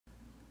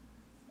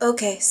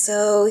Okay,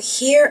 so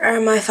here are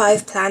my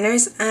 5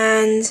 planners,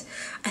 and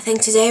I think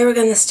today we're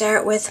going to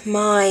start with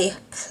my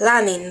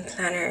planning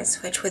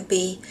planners, which would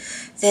be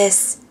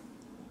this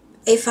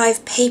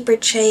A5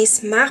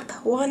 Paperchse map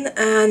one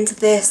and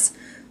this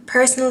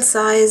personal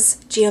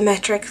size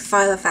geometric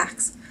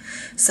Filofax.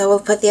 So we'll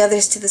put the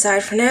others to the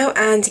side for now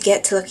and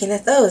get to looking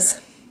at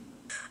those.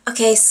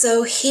 Okay,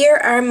 so here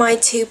are my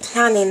 2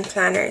 planning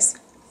planners.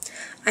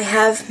 I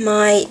have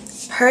my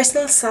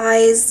personal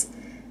size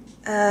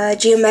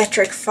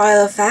geometric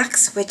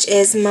Filofax, which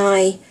is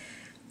my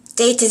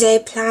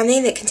day-to-day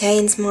planning. It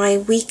contains my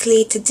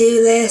weekly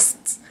to-do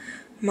lists,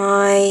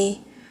 my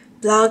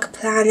blog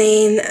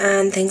planning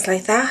and things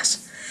like that.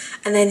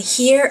 And then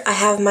here I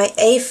have my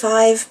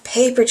A5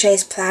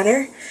 Paperchse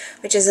planner,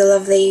 which is a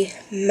lovely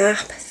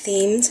map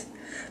themed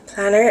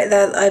planner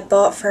that I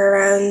bought for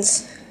around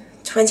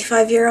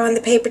 €25 on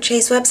the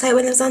Paperchse website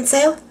when it was on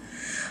sale.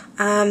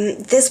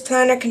 This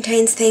planner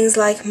contains things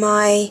like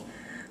my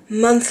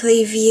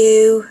monthly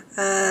view,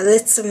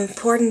 lists of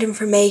important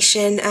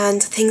information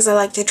and things I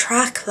like to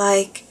track,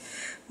 like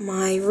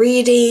my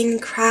reading,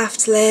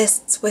 craft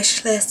lists,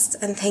 wish lists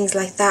and things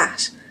like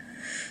that.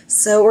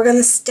 So we're going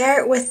to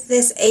start with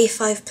this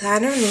A5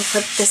 planner, and we'll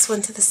put this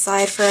one to the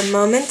side for a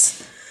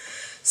moment.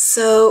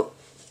 So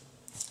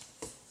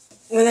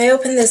when I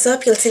open this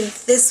up, you'll see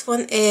that this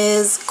one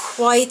is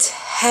quite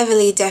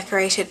heavily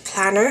decorated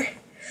planner.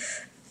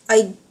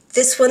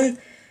 This one,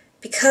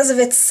 because of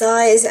its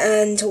size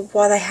and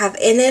what I have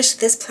in it,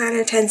 this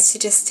planner tends to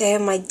just stay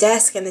on my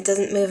desk and it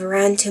doesn't move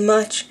around too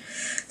much.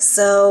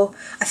 So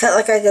I felt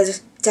like I could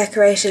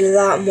decorate it a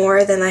lot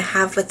more than I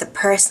have with the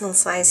personal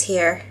size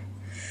here.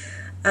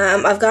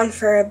 I've gone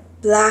for a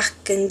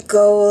black and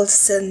gold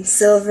and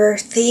silver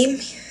theme.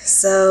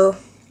 So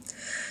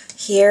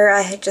here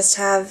I just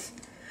have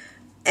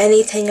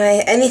anything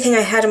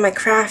I had in my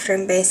craft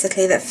room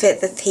basically that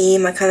fit the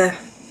theme. I kind of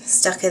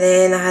stuck it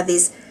in. I had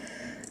these.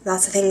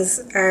 Lots of things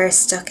are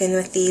stuck in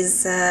with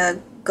these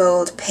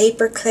gold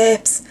paper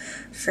clips.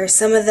 For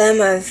some of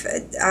them I've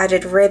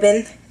added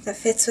ribbon that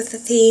fits with the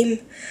theme.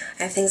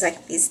 I have things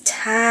like these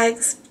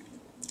tags.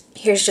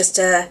 Here's just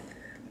a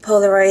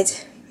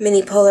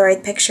mini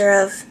Polaroid picture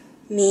of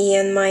me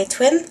and my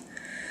twin.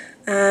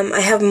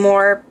 I have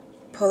more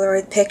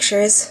Polaroid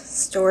pictures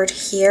stored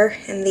here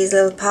in these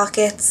little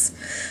pockets,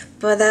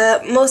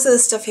 but most of the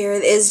stuff here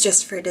is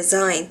just for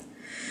design.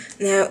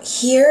 Now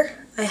here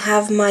I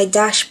have my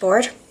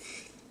dashboard.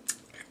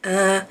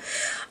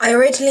 I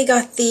originally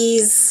got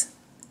these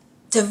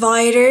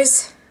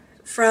dividers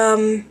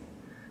from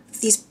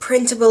these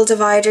printable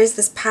dividers,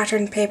 this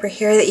pattern paper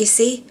here that you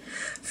see,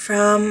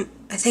 from,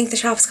 I think the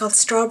shop's called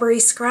Strawberry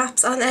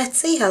Scraps on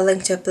Etsy. I'll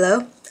link to it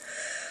below.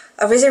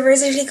 I was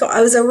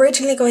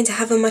originally going to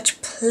have a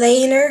much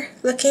plainer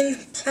looking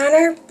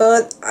planner,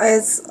 but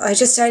as I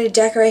just started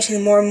decorating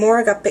them more and more,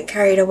 I got a bit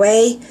carried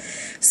away.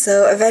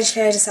 So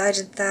eventually I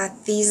decided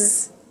that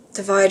these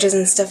dividers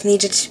and stuff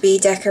needed to be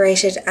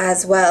decorated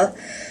as well.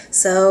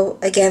 So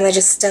again, I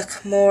just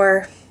stuck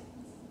more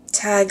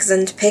tags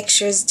and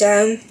pictures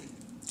down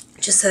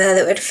just so that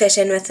it would fit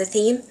in with the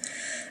theme,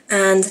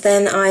 and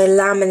then I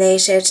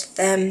laminated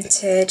them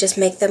to just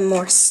make them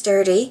more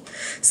sturdy.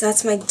 So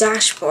that's my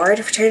dashboard.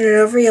 If I turn it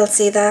over, you'll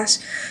see that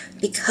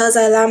because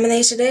I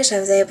laminated it,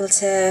 I was able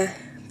to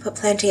put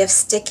plenty of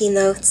sticky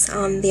notes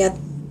on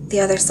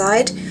the other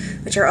side,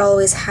 which are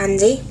always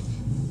handy.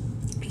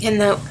 Again,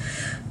 now,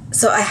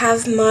 so I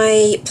have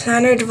my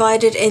planner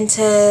divided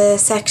into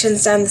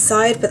sections down the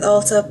side but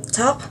also up the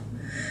top.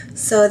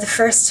 So the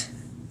first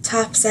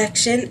top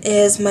section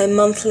is my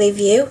monthly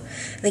view.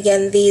 And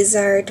again, these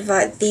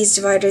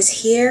dividers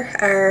here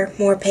are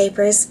more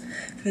papers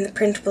from the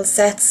printable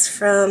sets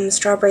from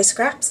Strawberry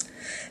Scraps.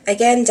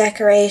 Again,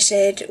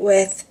 decorated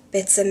with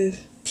bits and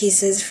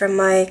pieces from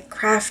my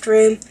craft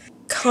room.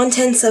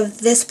 Contents of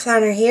this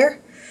planner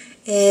here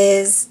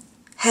is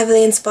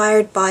heavily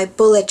inspired by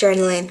bullet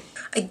journaling.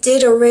 I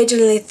did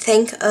originally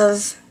think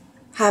of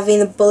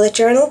having a bullet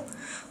journal,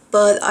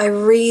 but I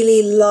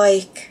really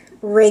like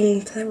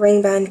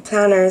ring-bound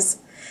planners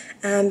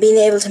and being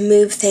able to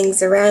move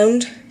things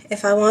around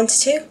if I wanted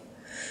to.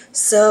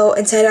 So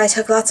instead I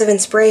took lots of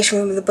inspiration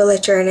from the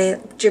bullet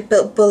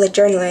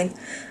journaling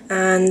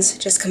and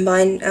just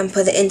combined and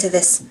put it into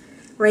this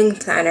ring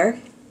planner.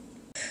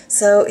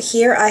 So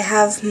here I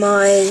have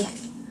my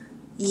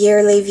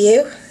yearly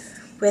view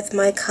with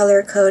my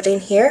color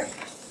coding here.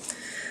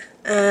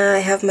 I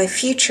have my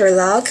future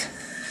log,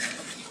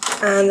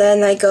 and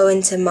then I go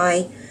into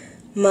my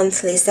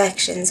monthly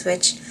sections,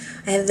 which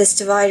I have this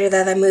divider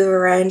that I move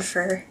around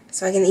for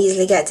so I can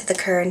easily get to the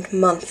current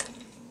month.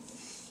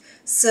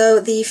 So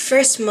the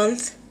first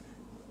month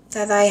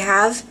that I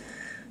have,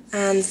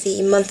 and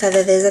the month that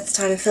it is at the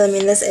time of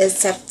filming this, is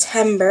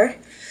September.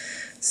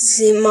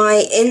 So see,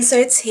 my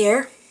inserts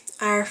here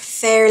are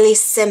fairly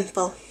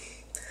simple.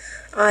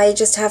 I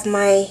just have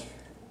my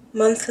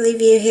monthly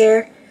view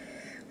here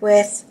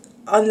with,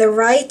 on the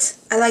right,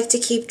 I like to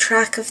keep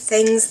track of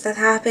things that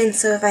happen.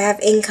 So if I have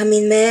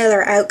incoming mail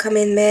or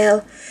outgoing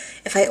mail,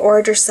 if I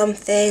order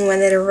something,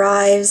 when it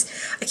arrives.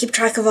 I keep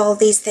track of all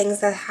these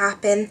things that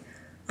happen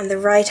on the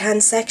right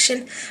hand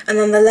section, and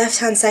on the left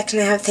hand section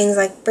I have things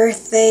like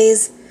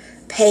birthdays,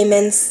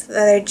 payments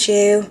that are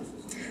due,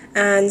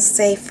 and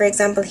say for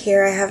example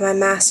here I have my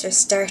master's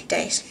start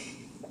date.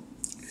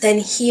 Then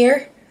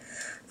here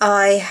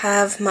I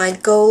have my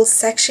goals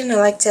section. I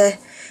like to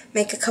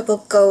make a couple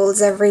of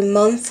goals every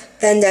month.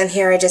 Then down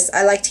here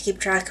I like to keep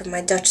track of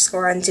my Dutch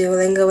score on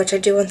Duolingo, which I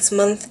do once a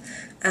month,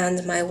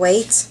 and my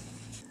weight.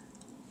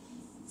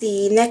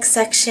 The next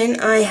section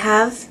I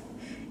have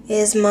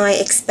is my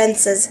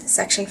expenses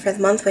section for the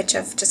month, which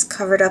I've just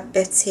covered up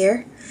bits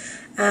here.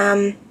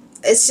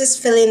 It's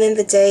just filling in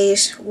the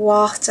date,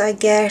 what I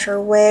get or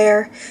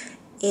where,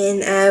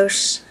 in,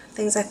 out,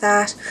 things like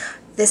that.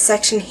 This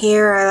section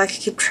here, I like to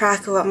keep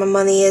track of what my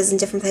money is in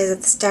different places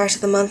at the start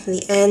of the month and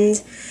the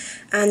end.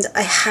 And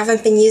I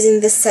haven't been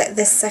using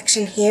this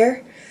section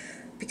here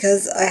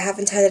because I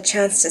haven't had a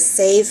chance to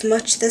save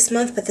much this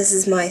month, but this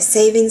is my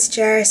savings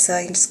jar, so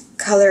I can just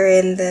colour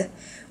in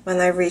when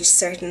I reach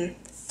certain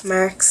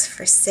marks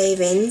for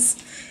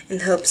savings in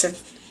the hopes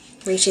of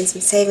reaching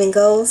some saving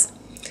goals.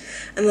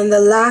 And then the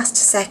last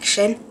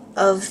section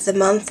of the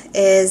month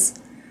is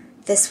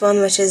this one,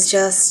 which is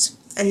just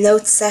a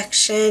notes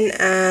section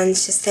and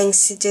just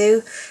things to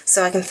do,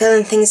 so I can fill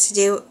in things to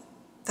do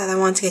that I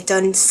want to get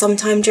done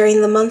sometime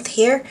during the month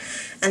here,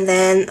 and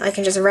then I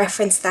can just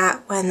reference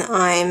that when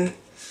I'm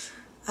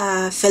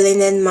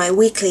filling in my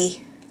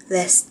weekly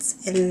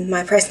lists in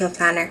my personal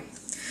planner.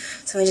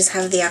 So we just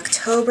have the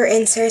October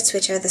inserts,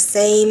 which are the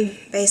same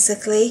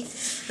basically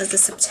as the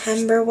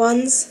September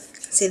ones.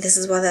 You can see this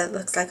is what it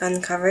looks like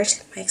uncovered,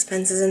 my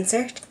expenses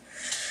insert.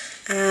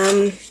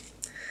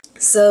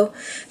 So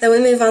then we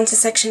move on to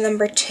section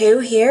number 2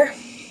 here,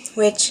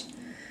 which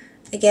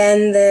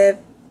again the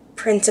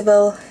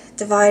printable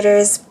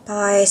dividers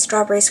by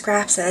Strawberry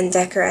Scraps and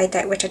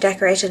which are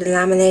decorated and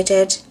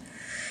laminated.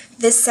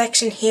 This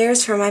section here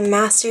is for my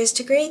master's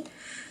degree.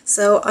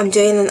 So I'm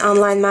doing an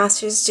online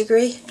master's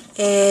degree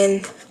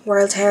in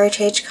World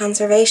Heritage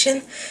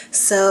Conservation,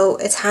 so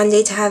it's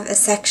handy to have a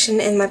section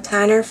in my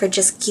planner for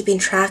just keeping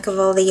track of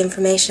all the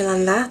information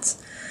on that.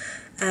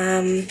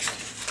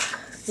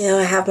 You know,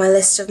 I have my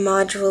list of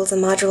modules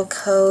and module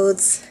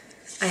codes.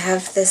 I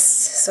have this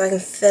so I can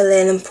fill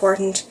in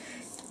important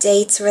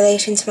dates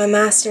relating to my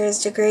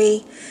master's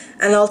degree,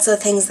 and also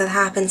things that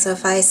happen. So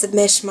if I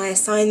submit my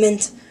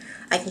assignment,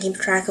 I can keep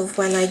track of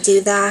when I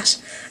do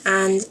that,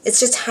 and it's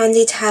just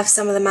handy to have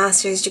some of the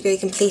master's degree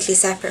completely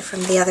separate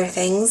from the other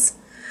things.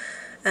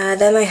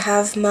 Then I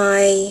have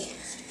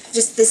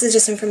this is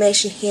just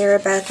information here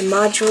about the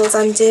modules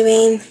I'm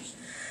doing,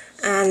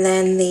 and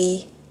then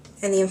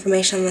any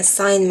information on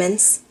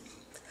assignments.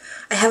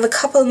 I have a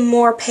couple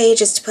more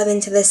pages to put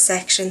into this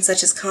section,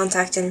 such as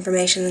contact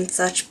information and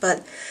such,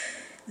 but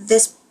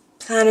this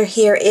planner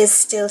here is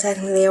still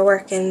technically a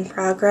work in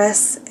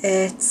progress.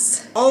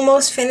 It's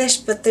almost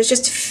finished, but there's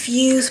just a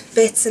few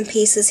bits and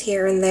pieces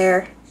here and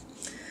there,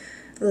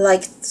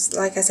 like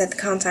I said, the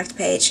contact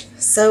page.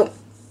 So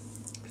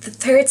the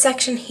third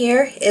section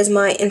here is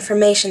my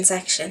information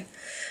section.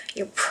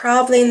 You're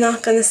probably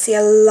not going to see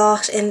a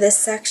lot in this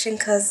section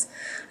because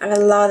I have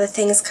a lot of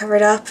things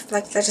covered up.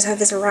 Like I just have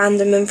this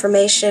random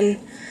information,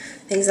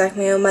 things like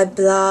my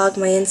blog,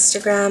 my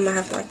Instagram. I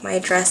have like my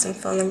address and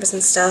phone numbers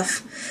and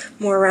stuff,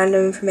 more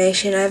random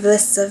information. I have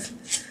lists of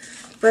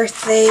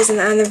birthdays and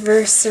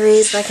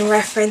anniversaries that I can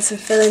reference and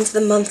fill into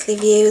the monthly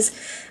views.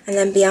 And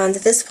then beyond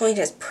this point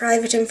is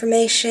private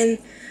information,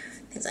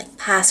 things like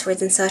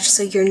passwords and such,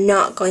 so you're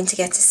not going to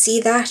get to see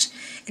that.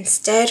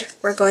 Instead,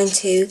 we're going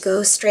to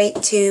go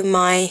straight to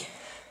my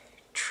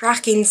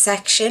tracking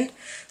section,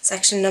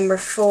 section number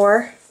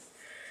 4,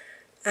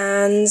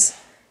 and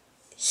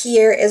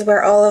here is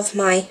where all of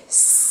my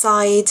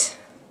side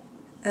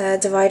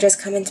dividers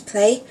come into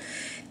play.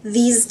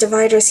 These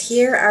dividers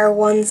here are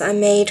ones I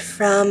made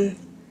from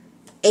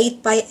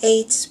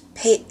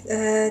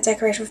 8x8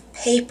 decorative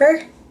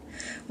paper,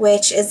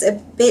 which is a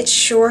bit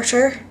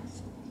shorter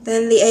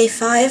than the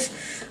A5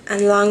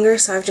 and longer,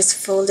 so I've just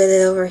folded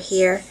it over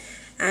here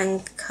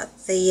and cut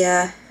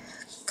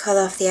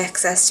off the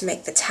excess to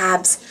make the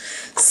tabs.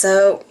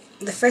 So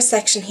the first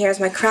section here is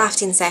my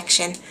crafting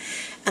section,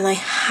 and I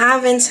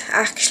haven't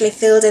actually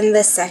filled in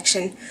this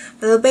section,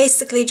 but it'll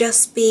basically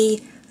just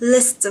be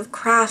lists of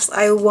crafts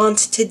I want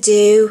to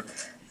do.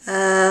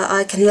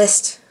 I can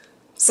list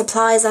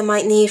supplies I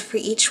might need for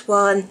each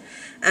one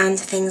and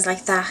things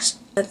like that.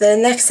 The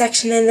next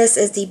section in this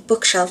is the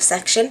bookshelf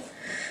section.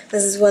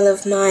 This is one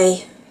of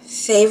my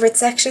favourite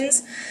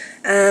sections.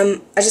 I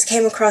just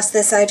came across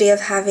this idea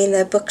of having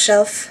a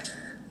bookshelf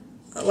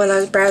when I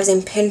was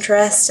browsing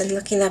Pinterest and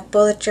looking at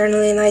bullet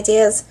journaling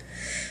ideas.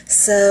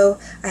 So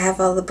I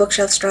have all the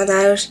bookshelves drawn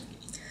out,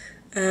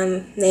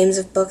 names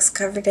of books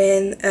covered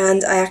in,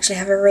 and I actually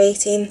have a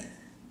rating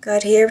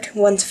guide here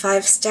between 1 to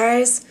 5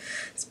 stars.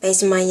 It's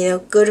based on my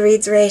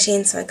Goodreads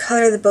rating, so I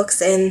colour the books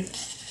in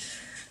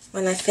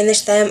when I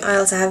finish them. I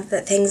also have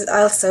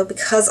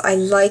because I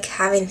like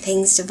having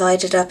things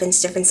divided up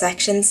into different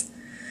sections,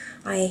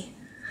 I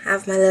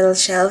have my little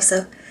shelf,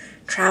 so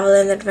travel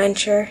and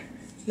adventure,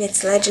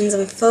 myths, legends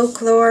and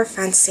folklore,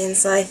 fantasy and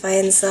sci-fi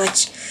and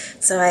such.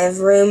 So I have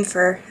room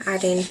for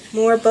adding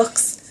more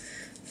books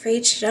for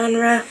each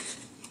genre.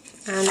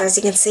 And as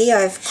you can see,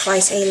 I have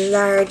quite a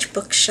large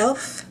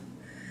bookshelf.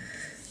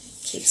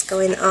 Keeps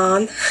going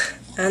on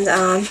and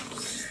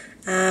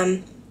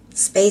on.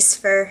 Space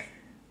for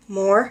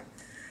more.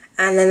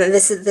 And then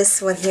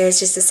this one here is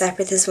just a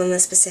separate. This one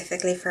is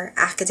specifically for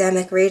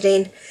academic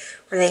reading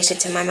related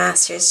to my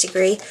master's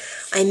degree.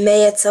 I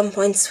may at some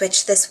point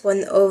switch this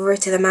one over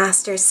to the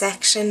master's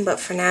section, but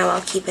for now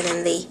I'll keep it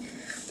in the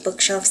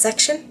bookshelf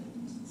section.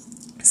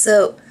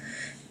 So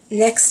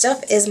next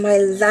up is my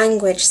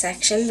language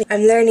section.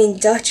 I'm learning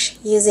Dutch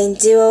using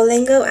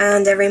Duolingo,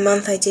 and every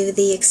month I do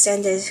the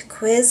extended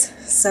quiz,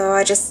 so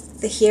I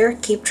just here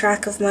keep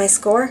track of my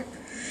score.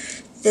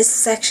 This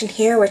section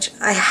here, which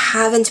I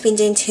haven't been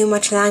doing too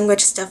much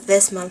language stuff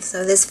this month,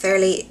 so it's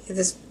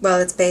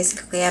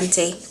basically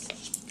empty.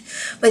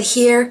 But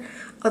here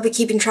I'll be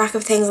keeping track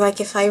of things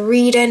like if I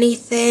read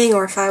anything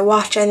or if I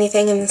watch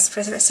anything in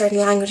certain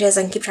languages,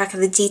 I can keep track of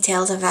the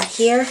details of that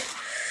here.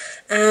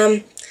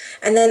 And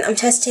then I'm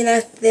testing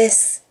out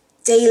this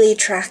daily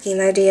tracking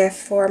idea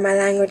for my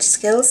language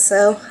skills.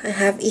 So I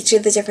have each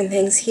of the different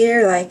things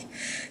here, like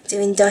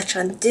doing Dutch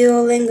on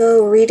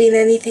Duolingo, reading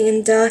anything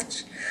in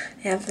Dutch.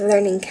 I have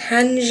learning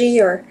kanji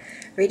or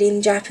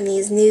reading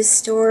Japanese news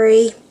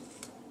story.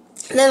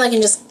 And then I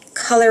can just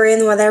colour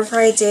in whatever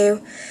I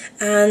do,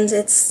 and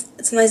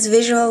it's a nice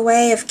visual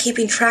way of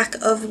keeping track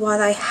of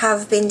what I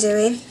have been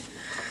doing.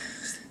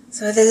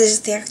 So this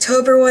is the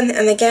October one,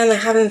 and again I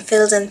haven't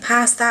filled in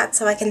past that,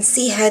 so I can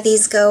see how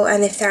these go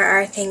and if there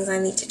are things I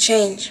need to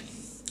change.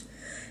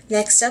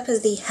 Next up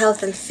is the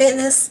health and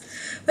fitness,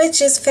 which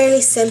is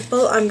fairly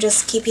simple. I'm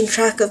just keeping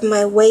track of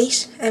my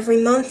weight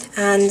every month,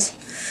 and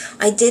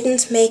I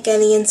didn't make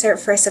any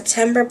insert for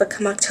September, but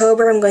come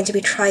October I'm going to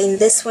be trying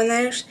this one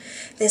out.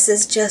 This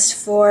is just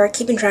for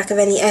keeping track of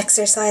any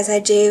exercise I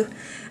do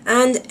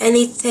and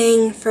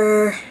anything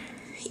for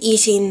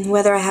eating,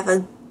 whether I have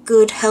a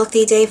good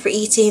healthy day for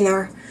eating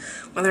or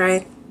whether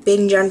I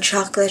binge on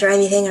chocolate or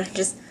anything. I can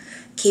just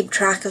keep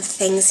track of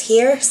things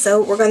here.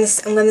 So I'm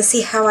going to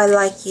see how I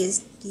like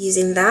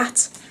using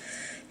that.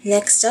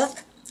 Next up,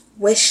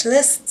 wish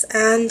lists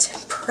and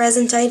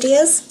present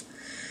ideas.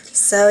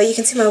 So you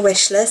can see my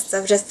wish lists.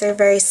 They're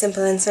very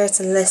simple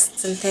inserts and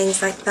lists and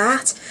things like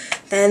that.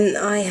 Then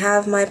I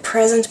have my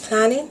present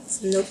planning,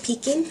 so no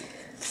peeking.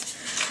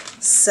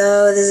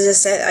 So this is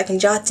just it. I can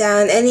jot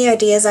down any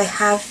ideas I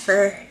have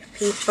for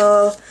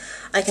people.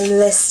 I can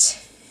list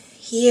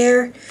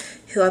here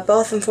who I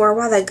bought them for,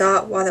 what I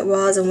got, what it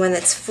was, and when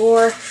it's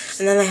for.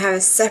 And then I have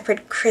a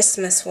separate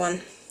Christmas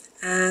one.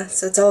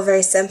 So it's all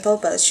very simple,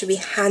 but it should be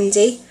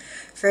handy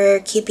for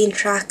keeping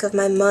track of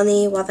my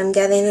money, what I'm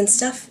getting and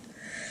stuff.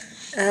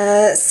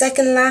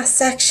 Second last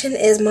section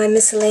is my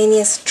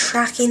miscellaneous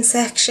tracking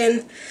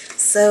section.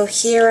 So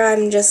here I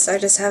just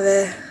have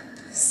a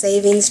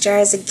savings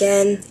jars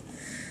again,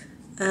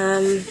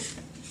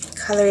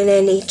 colouring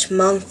in each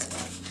month.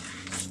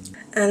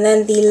 And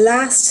then the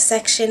last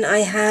section I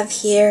have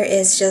here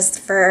is just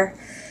for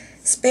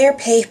spare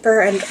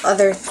paper and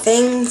other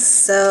things,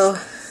 so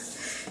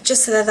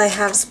just so that I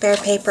have spare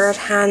paper at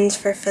hand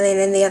for filling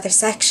in the other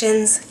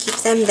sections, keep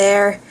them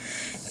there.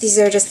 These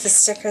are just the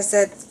stickers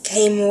that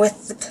came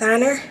with the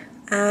planner.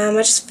 I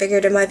just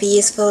figured it might be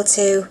useful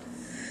to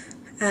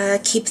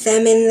keep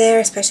them in there,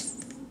 especially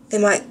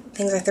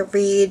things like the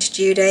read,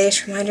 due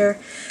date, reminder,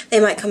 they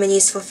might come in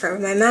useful for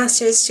my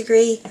master's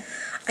degree.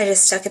 I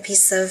just stuck a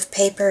piece of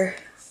paper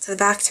to the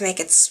back to make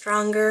it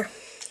stronger.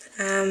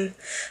 And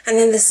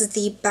then this is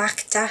the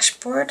back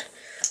dashboard,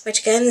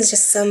 which again is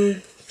just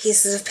some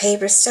pieces of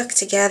paper stuck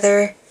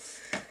together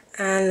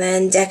and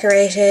then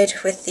decorated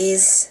with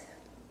these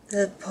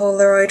the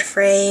Polaroid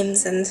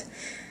frames and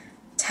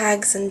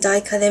tags and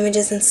die cut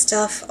images and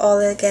stuff, all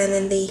again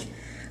in the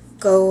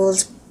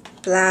gold,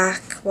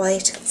 black,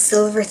 white,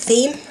 silver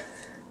theme.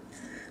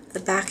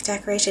 The back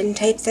decorated in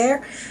tape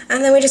there.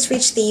 And then we just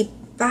reached the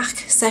back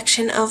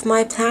section of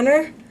my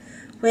planner,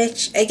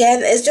 which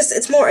again is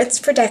it's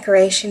for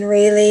decoration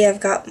really. I've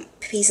got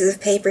pieces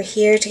of paper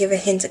here to give a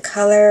hint of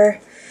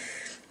colour,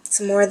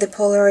 some more of the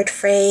Polaroid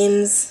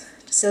frames,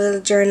 just a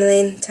little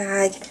journaling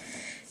tag,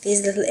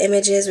 these little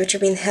images which are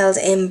being held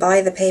in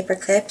by the paper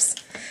clips,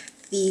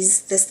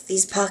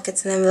 these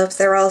pockets and envelopes,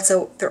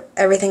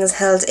 everything is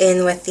held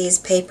in with these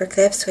paper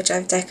clips which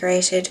I've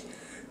decorated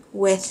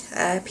with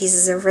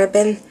pieces of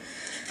ribbon.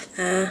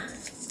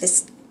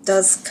 This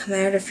does come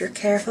out if you're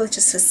careful, it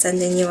just says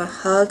sending you a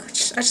hug,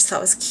 which I just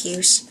thought was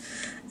cute.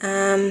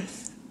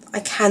 I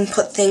can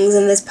put things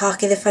in this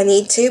pocket if I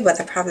need to,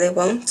 but I probably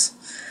won't,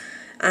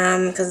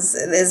 because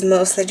it is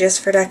mostly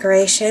just for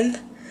decoration.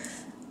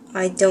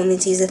 I don't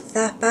need to use it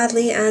that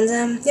badly.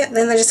 And yeah,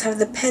 then I just have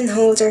the pen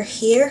holder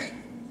here.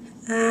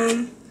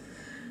 I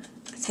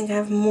think I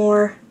have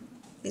more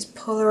these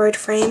Polaroid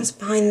frames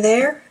behind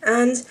there,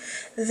 and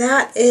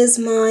that is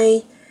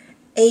my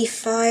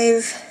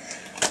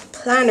A5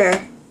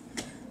 planner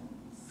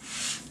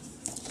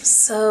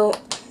So,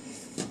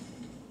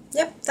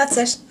 yep, that's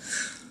it.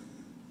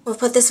 We'll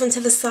put this one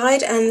to the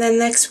side, and then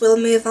next we'll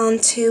move on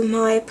to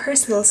my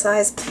personal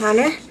size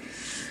planner.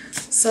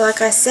 So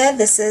like I said,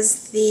 this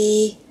is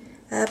the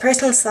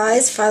personal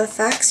size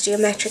Filofax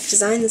geometric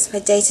design. This is my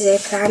day-to-day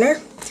planner.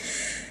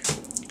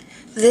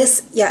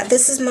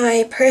 This is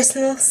my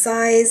personal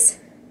size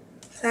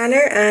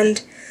planner,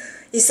 and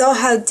you saw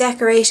how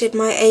decorated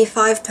my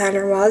A5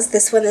 planner was.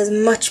 This one is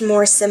much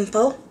more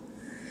simple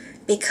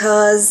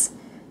because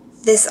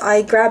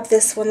I grab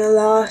this one a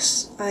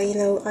lot.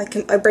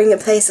 I bring it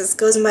places,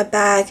 goes in my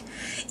bag.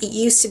 It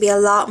used to be a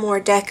lot more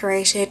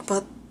decorated,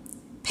 but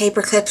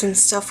paper clips and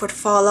stuff would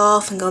fall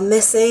off and go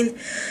missing,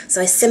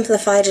 so I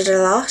simplified it a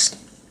lot.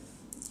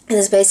 And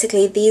it's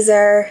basically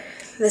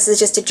this is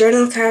just a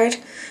journal card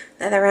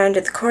that I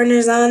rounded the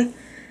corners on,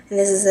 and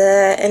this is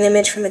an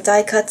image from a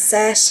die cut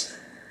set,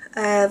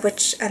 and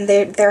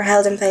they're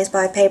held in place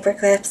by paper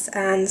clips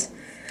and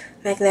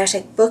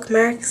magnetic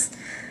bookmarks.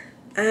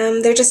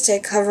 They're just to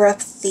cover up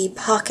the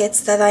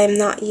pockets that I'm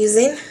not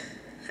using.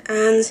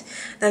 And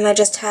then I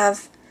just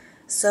have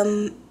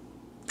some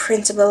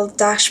printable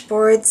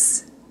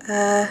dashboards,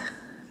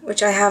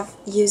 which I have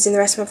used in the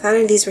rest of my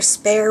planner. These were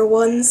spare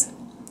ones.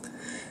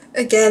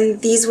 Again,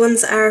 these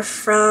ones are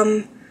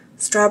from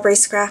Strawberry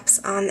Scraps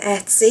on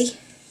Etsy.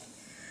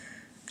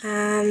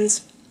 And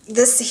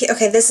this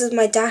is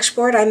my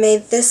dashboard. I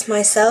made this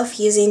myself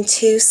using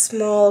 2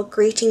 small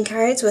greeting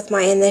cards with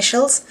my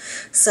initials.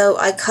 So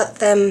I cut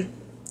them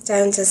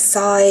down to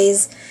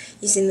size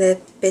using the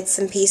bits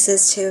and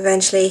pieces to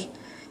eventually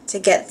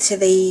get to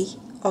the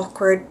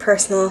awkward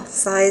personal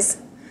size.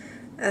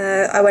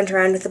 I went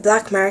around with a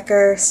black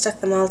marker,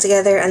 stuck them all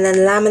together, and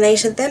then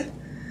laminated them,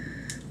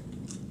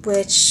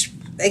 which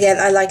again,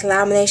 I like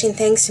laminating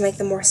things to make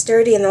them more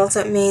sturdy, and also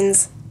it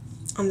means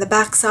on the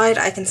back side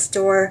I can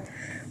store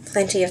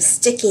plenty of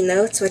sticky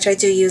notes, which I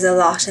do use a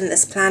lot in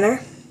this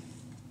planner.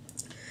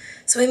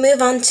 So we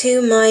move on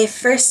to my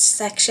first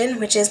section,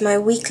 which is my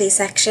weekly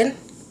section.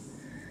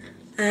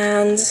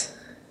 And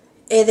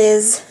it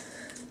is,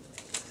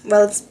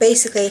 well, it's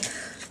basically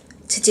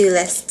to-do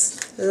lists.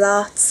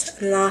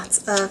 Lots and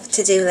lots of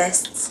to-do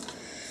lists.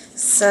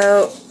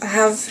 So I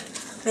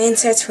have my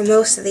inserts for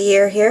most of the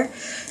year here.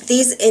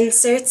 These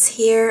inserts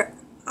here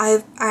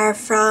are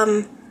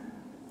from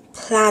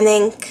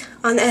Planning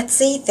on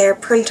Etsy. They're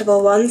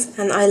printable ones,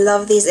 and I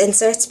love these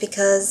inserts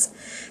because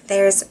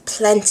there's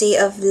plenty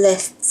of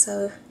lists.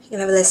 So you can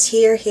have a list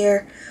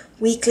here,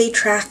 weekly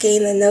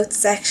tracking, the notes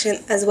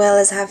section, as well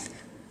as have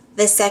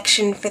this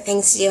section for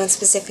things to do on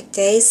specific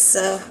days.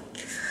 So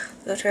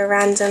go to a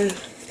random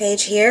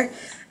page here.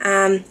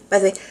 By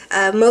the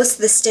way, most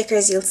of the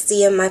stickers you'll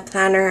see in my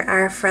planner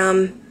are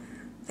from,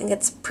 I think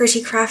it's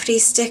Pretty Crafty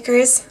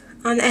stickers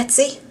on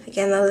Etsy.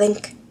 Again, I'll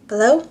link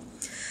below.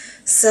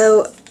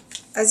 So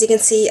as you can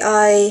see,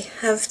 I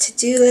have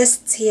to-do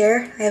lists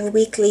here. I have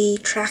weekly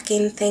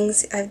tracking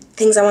things. I have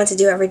things I want to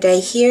do every day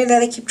here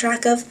that I keep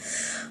track of.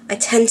 I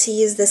tend to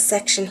use this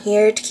section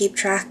here to keep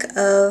track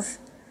of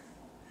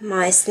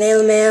my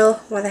snail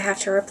mail, what I have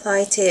to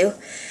reply to,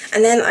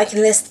 and then I can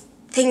list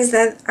things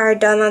that are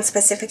done on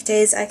specific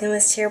days. I can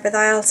list here, but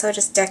I also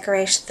just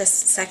decorate this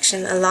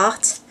section a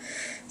lot.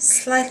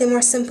 Slightly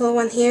more simple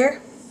one here.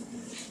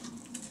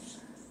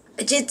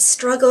 I did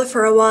struggle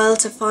for a while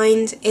to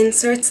find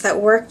inserts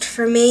that worked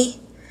for me.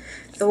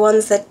 The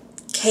ones that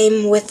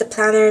came with the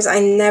planners, I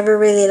never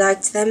really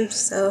liked them,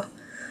 so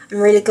I'm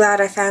really glad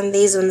I found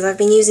these ones. I've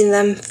been using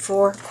them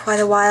for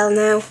quite a while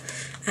now,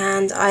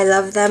 and I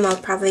love them. I'll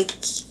probably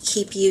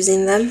keep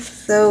using them.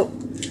 So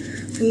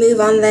we move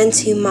on then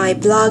to my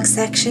blog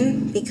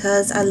section,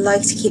 because I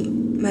like to keep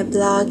my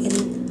blog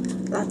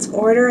in lots of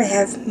order. I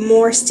have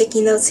more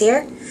sticky notes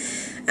here.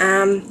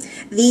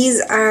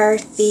 These are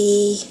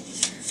the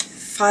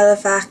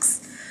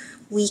Filofax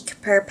week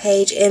per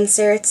page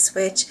inserts,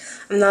 which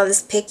I'm not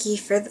as picky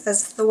for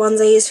as the ones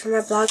I use for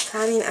my blog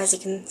planning. As you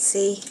can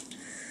see,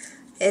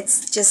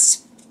 it's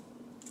just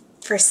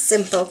for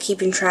simple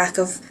keeping track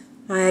of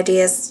my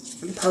ideas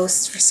and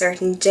posts for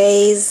certain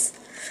days.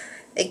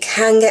 It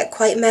can get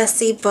quite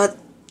messy, but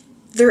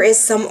there is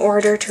some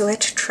order to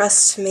it,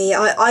 trust me.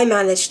 I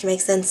managed to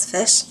make sense of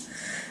it.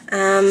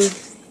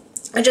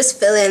 I just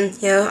fill in,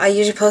 I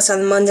usually post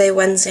on Monday,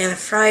 Wednesday and a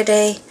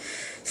Friday.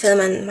 I fill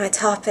in my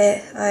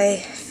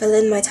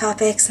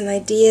topics and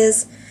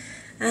ideas,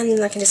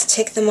 and I can just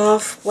tick them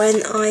off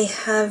when I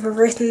have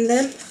written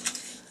them.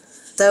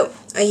 So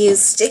I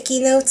use sticky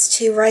notes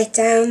to write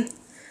down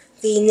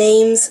the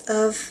names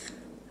of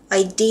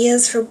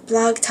ideas for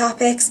blog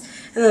topics,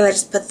 and then I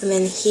just put them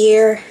in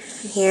here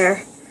and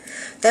here.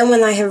 Then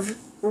when I have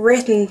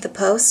written the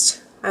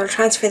post, I will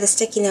transfer the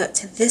sticky note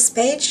to this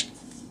page,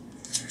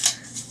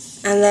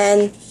 and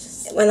then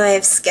when I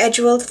have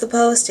scheduled the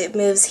post, it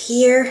moves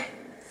here,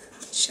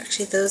 which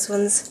actually those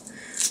ones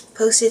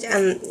posted,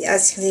 and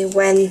as you can see,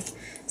 when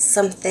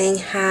something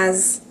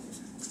has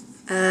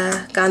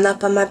gone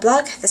up on my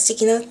blog, the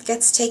sticky note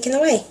gets taken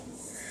away.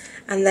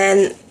 And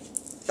then,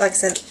 like I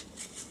said,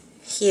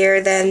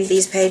 here then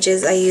these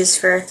pages I use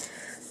for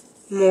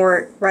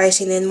more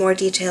writing in more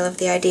detail of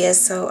the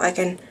ideas, so I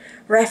can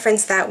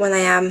reference that when I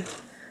am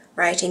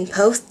writing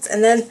posts.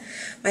 And then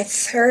my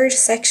third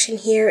section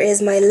here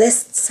is my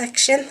list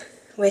section,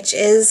 which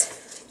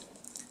is,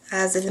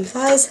 as it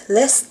implies,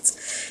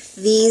 lists.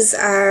 These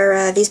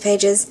are these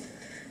pages,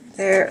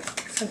 they're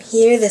from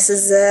here. This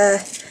is a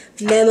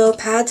memo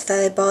pad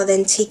that I bought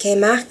in TK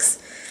Maxx,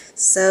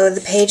 so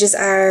the pages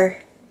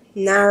are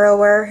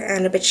narrower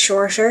and a bit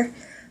shorter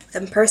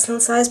than personal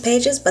size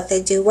pages, but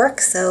they do work.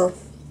 So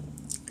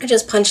I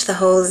just punch the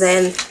holes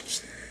in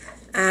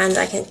and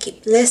I can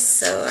keep lists.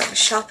 So I have a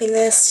shopping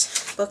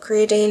list, book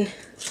reading,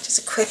 just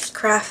a quick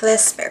craft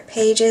list, spare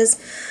pages.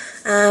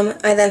 I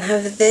then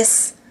have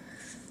this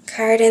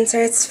card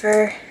inserts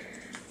for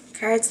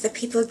cards that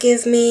people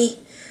give me,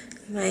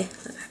 my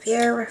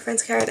papier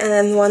reference card, and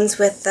then ones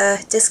with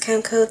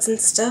discount codes and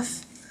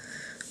stuff.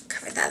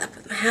 Cover that up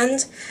with my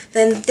hand.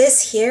 Then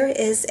this here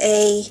is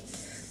a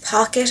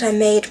pocket I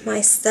made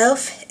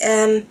myself.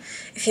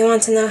 If you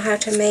want to know how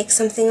to make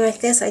something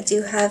like this, I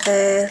do have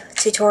a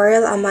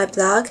tutorial on my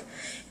blog.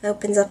 It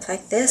opens up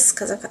like this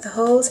because I've got the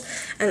holes,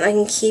 and I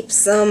can keep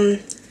some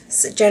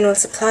general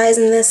supplies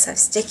in this. I have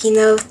sticky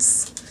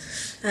notes,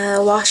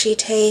 washi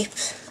tape,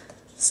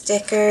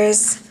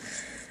 stickers,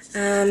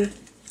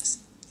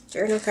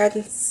 journal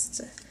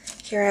cards.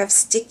 Here I have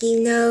sticky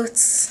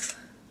notes.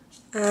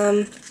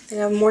 I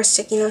have more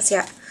sticky notes,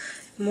 yeah,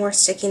 more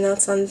sticky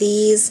notes on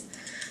these.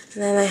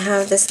 And then I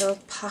have this little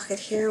pocket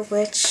here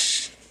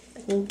which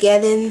I can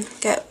get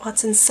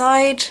what's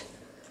inside.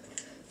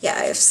 Yeah,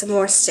 I have some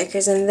more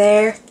stickers in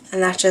there,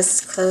 and that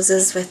just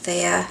closes with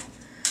a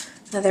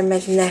another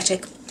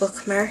magnetic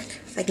bookmark.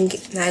 If I can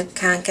get, now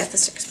can't get the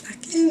stickers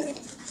back in.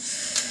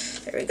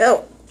 There we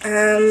go.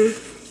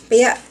 But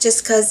yeah,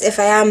 just because if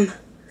I am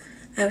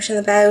out and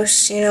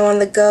about, you know, on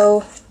the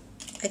go,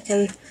 I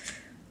can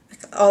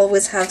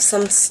always have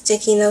some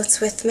sticky notes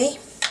with me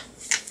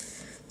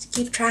to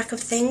keep track of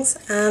things.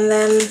 And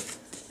then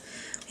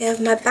we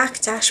have my back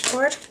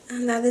dashboard,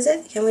 and that is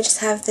it. Again, we just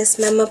have this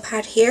memo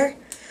pad here,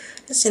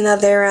 just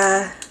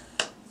another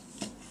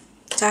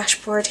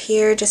dashboard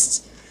here,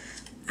 just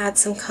add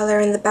some color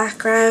in the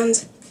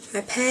background,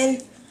 my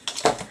pen,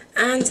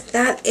 and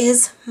that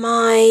is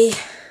my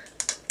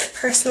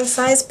personal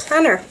size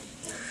planner.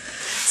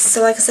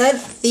 So like I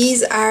said,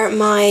 these are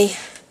my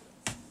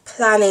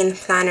planning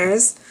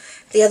planners.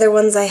 The other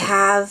ones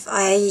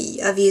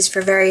I've used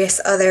for various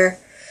other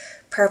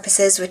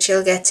purposes, which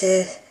you'll get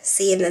to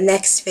see in the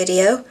next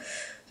video.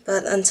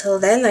 But until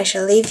then, I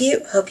shall leave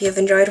you. Hope you've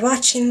enjoyed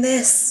watching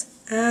this,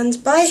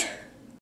 and bye!